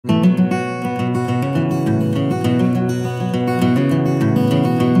In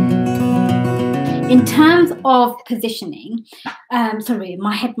terms of positioning, sorry,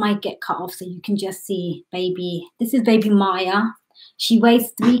 my head might get cut off so you can just see baby. This is baby Maya. She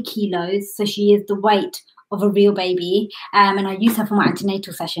weighs 3 kilos, so she is the weight of a real baby. And I use her for my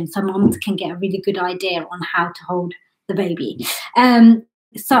antenatal session so moms can get a really good idea on how to hold the baby.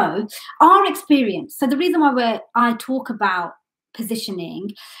 So our experience, so the reason why I talk about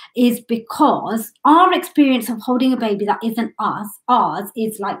positioning is because our experience of holding a baby that isn't ours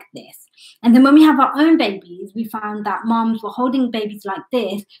is like this. And then when we have our own babies, we found that moms were holding babies like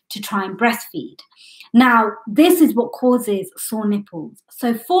this to try and breastfeed. Now, this is what causes sore nipples.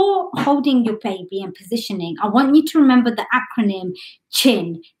 So for holding your baby and positioning, I want you to remember the acronym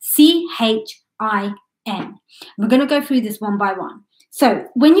CHIN, CHIN. We're going to go through this one by one. So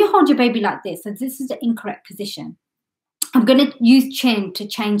when you hold your baby like this, so this is the incorrect position. I'm going to use CHIN to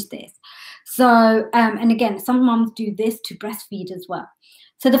change this. So, and again, some moms do this to breastfeed as well.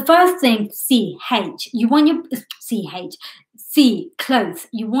 So the first thing, CH, you want your, C, close.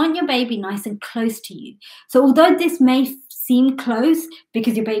 You want your baby nice and close to you. So although this may seem close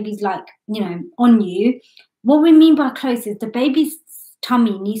because your baby's like, you know, on you, what we mean by close is the baby's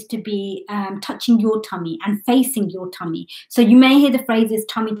tummy needs to be touching your tummy and facing your tummy. So you may hear the phrases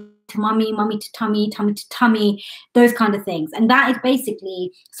tummy to mummy, mummy to tummy, tummy to tummy, those kind of things. And that is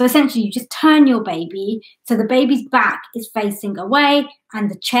basically, so essentially you just turn your baby so the baby's back is facing away and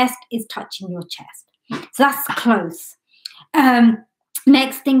the chest is touching your chest. So that's close.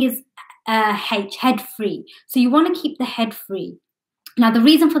 Next thing is H, head free. So you want to keep the head free. Now, the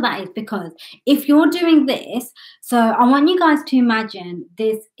reason for that is because if you're doing this, so I want you guys to imagine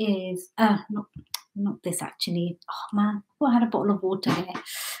this is, not this actually. Oh man, I thought I had a bottle of water here.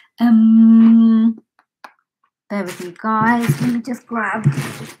 Bear with me, guys. Let me just grab.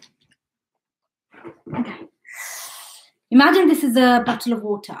 Okay. Imagine this is a bottle of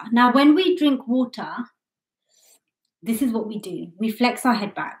water. Now, when we drink water, this is what we do. We flex our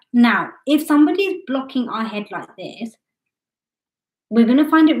head back. Now, if somebody is blocking our head like this, we're going to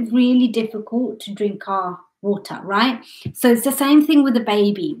find it really difficult to drink our water, right? So it's the same thing with the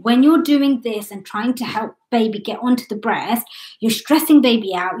baby. When you're doing this and trying to help baby get onto the breast, you're stressing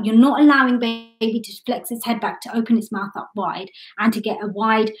baby out. You're not allowing baby to flex its head back, to open its mouth up wide and to get a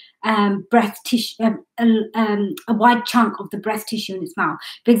wide breast tissue, a wide chunk of the breast tissue in its mouth.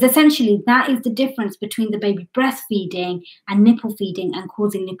 Because essentially that is the difference between the baby breastfeeding and nipple feeding and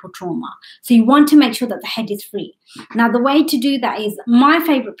causing nipple trauma. So you want to make sure that the head is free. Now, the way to do that is, my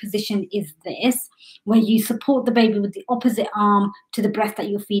favorite position is this, where you support the baby with the opposite arm to the breast that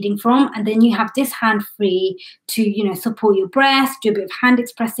you're feeding from, and then you have this hand free to, you know, support your breast, do a bit of hand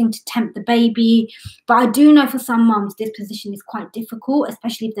expressing to tempt the baby. But I do know for some mums this position is quite difficult,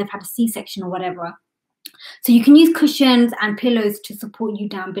 especially if they've had a C-section or whatever. So you can use cushions and pillows to support you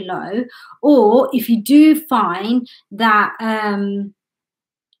down below, or if you do find that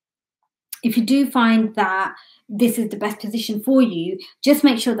this is the best position for you, just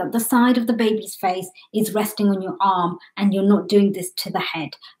make sure that the side of the baby's face is resting on your arm and you're not doing this to the head.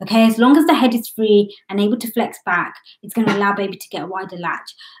 Okay, as long as the head is free and able to flex back, it's going to allow baby to get a wider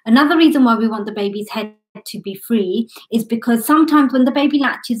latch. Another reason why we want the baby's head to be free is because sometimes when the baby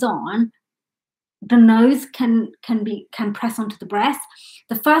latches on, the nose can press onto the breast.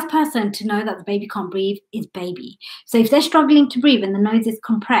 The first person to know that the baby can't breathe is baby. So if they're struggling to breathe and the nose is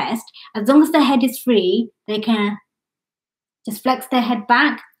compressed, as long as the head is free, they can just flex their head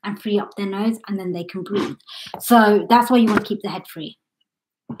back and free up their nose, and then they can breathe. So that's why you want to keep the head free.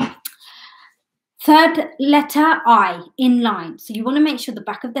 Third letter, I, in line. So you want to make sure the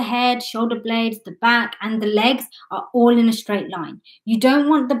back of the head, shoulder blades, the back and the legs are all in a straight line. You don't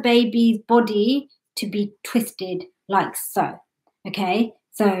want the baby's body to be twisted like so, okay?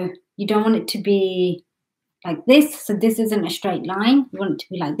 So you don't want it to be like this. So this isn't a straight line. You want it to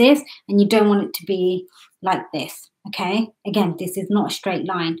be like this, and you don't want it to be like this, okay? Again, this is not a straight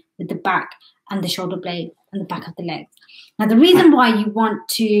line with the back and the shoulder blade and the back of the legs. Now, the reason why you want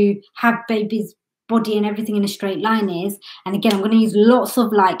to have baby's body and everything in a straight line is, and again, I'm going to use lots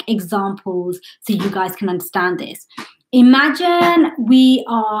of like examples so you guys can understand this. Imagine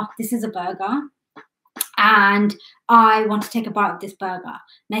this is a burger and I want to take a bite of this burger.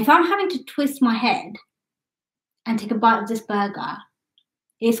 Now, if I'm having to twist my head and take a bite of this burger,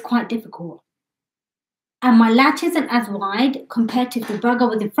 it's quite difficult. And my latch isn't as wide compared to if the burger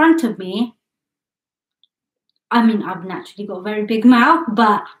was in front of me. I mean, I've naturally got a very big mouth,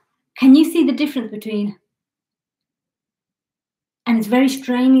 but can you see the difference between? And it's very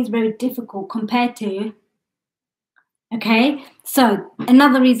straining, it's very difficult compared to, okay? So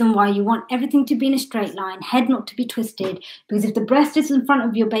another reason why you want everything to be in a straight line, head not to be twisted, because if the breast is in front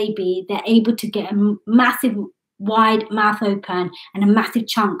of your baby, they're able to get a massive wide mouth open and a massive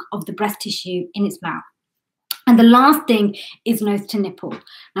chunk of the breast tissue in its mouth. And the last thing is nose to nipple.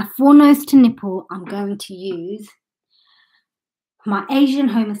 Now for nose to nipple, I'm going to use my Asian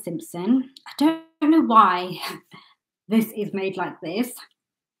Homer Simpson. I don't know why this is made like this.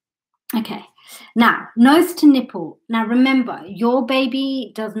 Okay, now nose to nipple. Now remember, your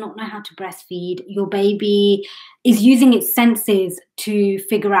baby does not know how to breastfeed. Your baby is using its senses to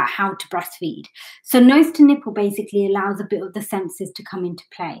figure out how to breastfeed. So nose to nipple basically allows a bit of the senses to come into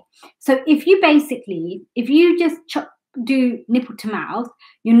play. So if you just do nipple to mouth,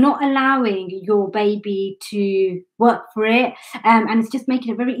 you're not allowing your baby to work for it, and it's just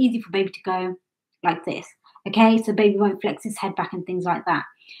making it very easy for baby to go like this. Okay, so baby won't flex his head back and things like that.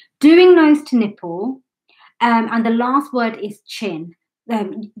 Doing nose to nipple, and the last word is chin,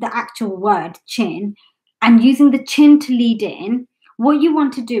 the actual word chin, and using the chin to lead in. What you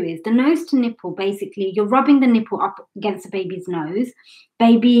want to do is the nose to nipple, basically, you're rubbing the nipple up against the baby's nose.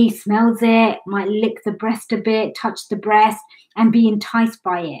 Baby smells it, might lick the breast a bit, touch the breast, and be enticed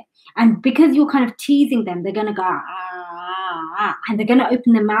by it. And because you're kind of teasing them, they're going to go, and they're going to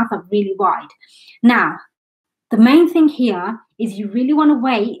open their mouth up really wide. Now, the main thing here is you really want to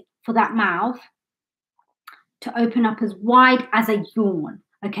wait for that mouth to open up as wide as a yawn,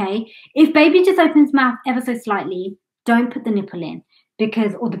 okay? If baby just opens mouth ever so slightly, don't put the nipple in,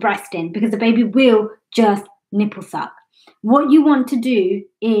 or the breast in, because the baby will just nipple suck. What you want to do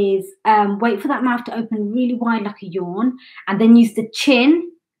is wait for that mouth to open really wide like a yawn, and then use the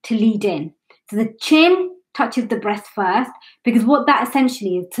chin to lead in. So the chin touches the breast first, because what that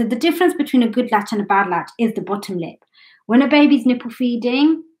essentially is, so the difference between a good latch and a bad latch is the bottom lip. When a baby's nipple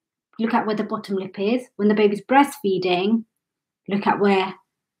feeding, look at where the bottom lip is. When the baby's breastfeeding, look at where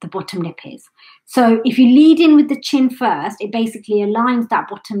the bottom lip is. So if you lead in with the chin first, it basically aligns that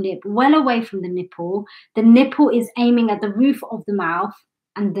bottom lip well away from the nipple. The nipple is aiming at the roof of the mouth,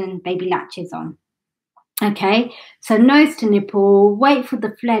 and then baby latches on. Okay, so nose to nipple, wait for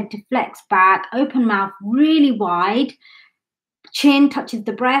the fled to flex back, open mouth really wide, chin touches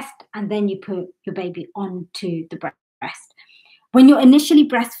the breast, and then you put your baby onto the breast. When you're initially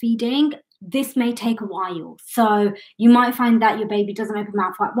breastfeeding, this may take a while. So you might find that your baby doesn't open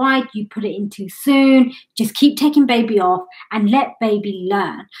mouth quite wide, you put it in too soon. Just keep taking baby off and let baby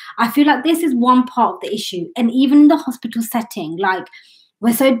learn. I feel like this is one part of the issue. And even in the hospital setting, like,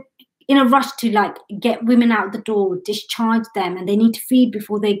 we're so in a rush to like get women out the door, discharge them, and they need to feed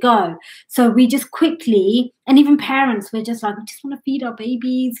before they go. So we just quickly, and even parents, we're just like, we just want to feed our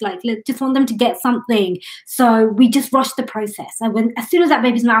babies, like, just want them to get something. So we just rush the process. So as soon as that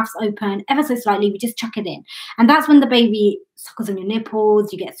baby's mouth's open, ever so slightly, we just chuck it in. And that's when the baby suckles on your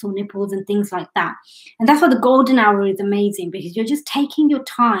nipples, you get sore nipples and things like that. And that's why the golden hour is amazing, because you're just taking your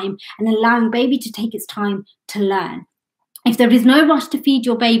time and allowing baby to take its time to learn. If there is no rush to feed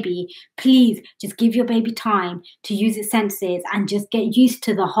your baby, please just give your baby time to use its senses and just get used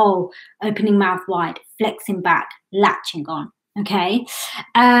to the whole opening mouth wide, flexing back, latching on, okay?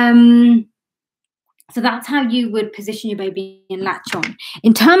 So that's how you would position your baby and latch on.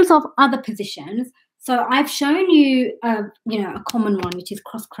 In terms of other positions, so I've shown you, a common one, which is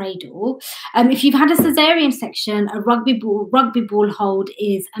cross cradle. If you've had a cesarean section, a rugby ball hold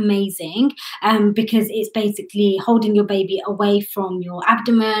is amazing, because it's basically holding your baby away from your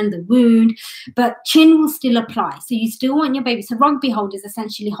abdomen, the wound, but chin will still apply. So you still want your baby. So rugby hold is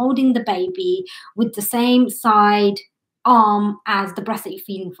essentially holding the baby with the same side arm as the breast that you're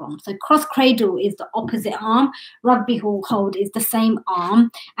feeding from. So cross cradle is the opposite arm, rugby hold is the same arm,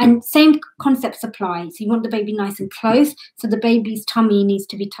 and same concepts apply. So you want the baby nice and close, so the baby's tummy needs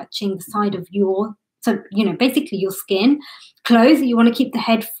to be touching the side of basically your skin. Close, you want to keep the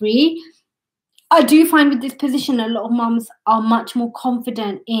head free. I do find with this position, a lot of mums are much more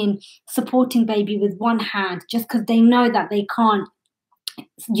confident in supporting baby with one hand, just because they know that they can't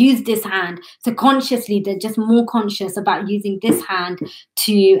use this hand. So consciously, they're just more conscious about using this hand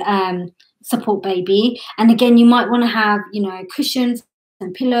to support baby. And again, you might want to have, cushions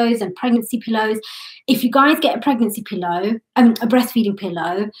and pillows and pregnancy pillows. If you guys get a pregnancy pillow, a breastfeeding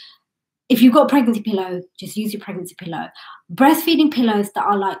pillow, if you've got a pregnancy pillow, just use your pregnancy pillow. Breastfeeding pillows that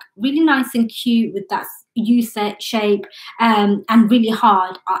are like really nice and cute with that U-shape and really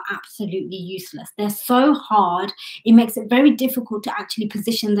hard are absolutely useless. They're so hard, it makes it very difficult to actually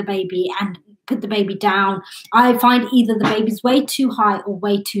position the baby and put the baby down. I find either the baby's way too high or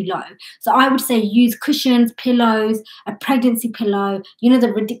way too low. So I would say use cushions, pillows, a pregnancy pillow, you know,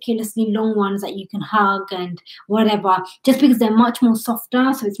 the ridiculously long ones that you can hug and whatever, just because they're much more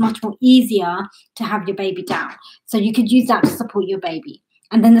softer, so it's much more easier to have your baby down. So you could use that to support your baby.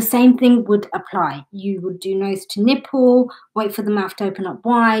 And then the same thing would apply. You would do nose to nipple, wait for the mouth to open up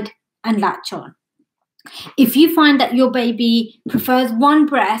wide, and latch on. If you find that your baby prefers one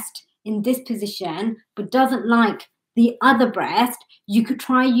breast in this position, but doesn't like the other breast, you could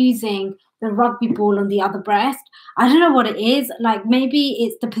try using the rugby ball on the other breast. I don't know what it is. Like maybe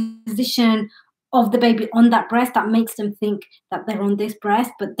it's the position of the baby on that breast that makes them think that they're on this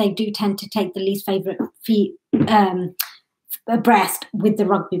breast, but they do tend to take the least favorite breast with the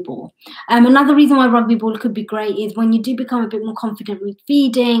rugby ball. Another reason why rugby ball could be great is when you do become a bit more confident with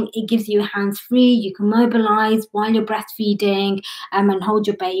feeding, it gives you hands free, you can mobilize while you're breastfeeding and hold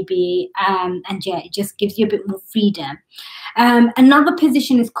your baby, and yeah, it just gives you a bit more freedom. Another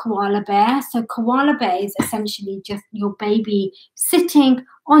position is koala bear. So koala bear is essentially just your baby sitting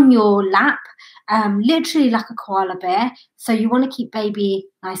on your lap, literally like a koala bear. So you want to keep baby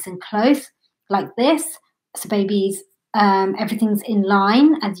nice and close like this, so baby's everything's in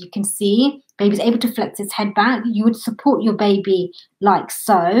line, as you can see. Baby's able to flex its head back. You would support your baby like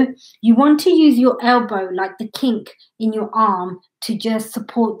so. You want to use your elbow, like the kink in your arm, to just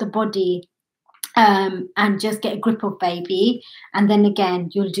support the body and just get a grip of baby. And then again,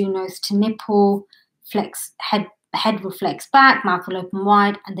 you'll do nose to nipple, flex head will flex back, mouth will open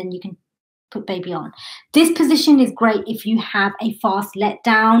wide, and then you can put baby on. This position is great if you have a fast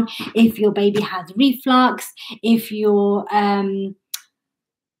letdown, if your baby has reflux, if you're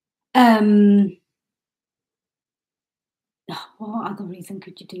what other reason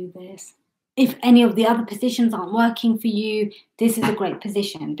could you do this? If any of the other positions aren't working for you, this is a great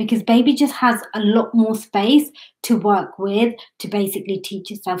position because baby just has a lot more space to work with to basically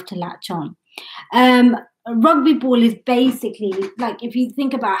teach itself to latch on. A rugby ball is basically like, if you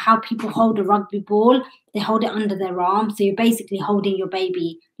think about how people hold a rugby ball, they hold it under their arm. So you're basically holding your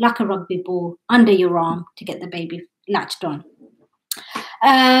baby like a rugby ball under your arm to get the baby latched on.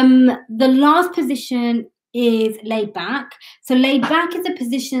 The last position is laid back. So laid back is a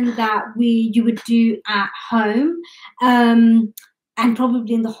position that you would do at home and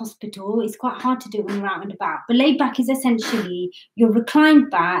probably in the hospital. It's quite hard to do when you're out and about. But laid back is essentially you're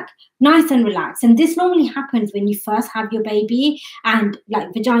reclined back, nice and relaxed. And this normally happens when you first have your baby and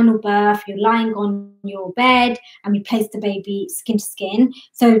like vaginal birth, you're lying on your bed and you place the baby skin to skin.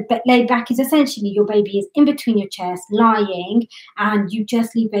 So but laid back is essentially your baby is in between your chest, lying, and you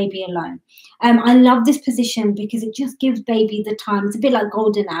just leave baby alone. I love this position because it just gives baby the time. It's a bit like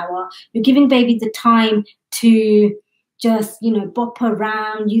golden hour. You're giving baby the time to just, you know, bop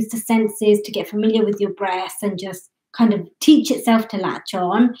around, use the senses to get familiar with your breast and just kind of teach itself to latch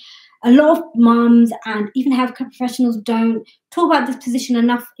on. A lot of mums and even healthcare professionals don't talk about this position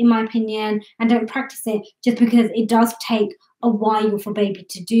enough, in my opinion, and don't practice it just because it does take a while for baby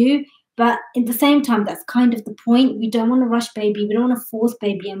to do. But at the same time, that's kind of the point. We don't want to rush baby. We don't want to force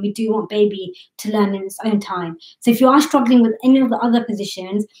baby, and we do want baby to learn in its own time. So if you are struggling with any of the other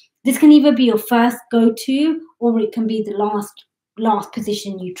positions, this can either be your first go-to or it can be the last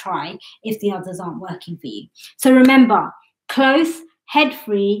position you try if the others aren't working for you. So remember, close, head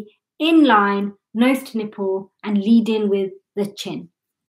free, in line, nose to nipple, and lead in with the chin.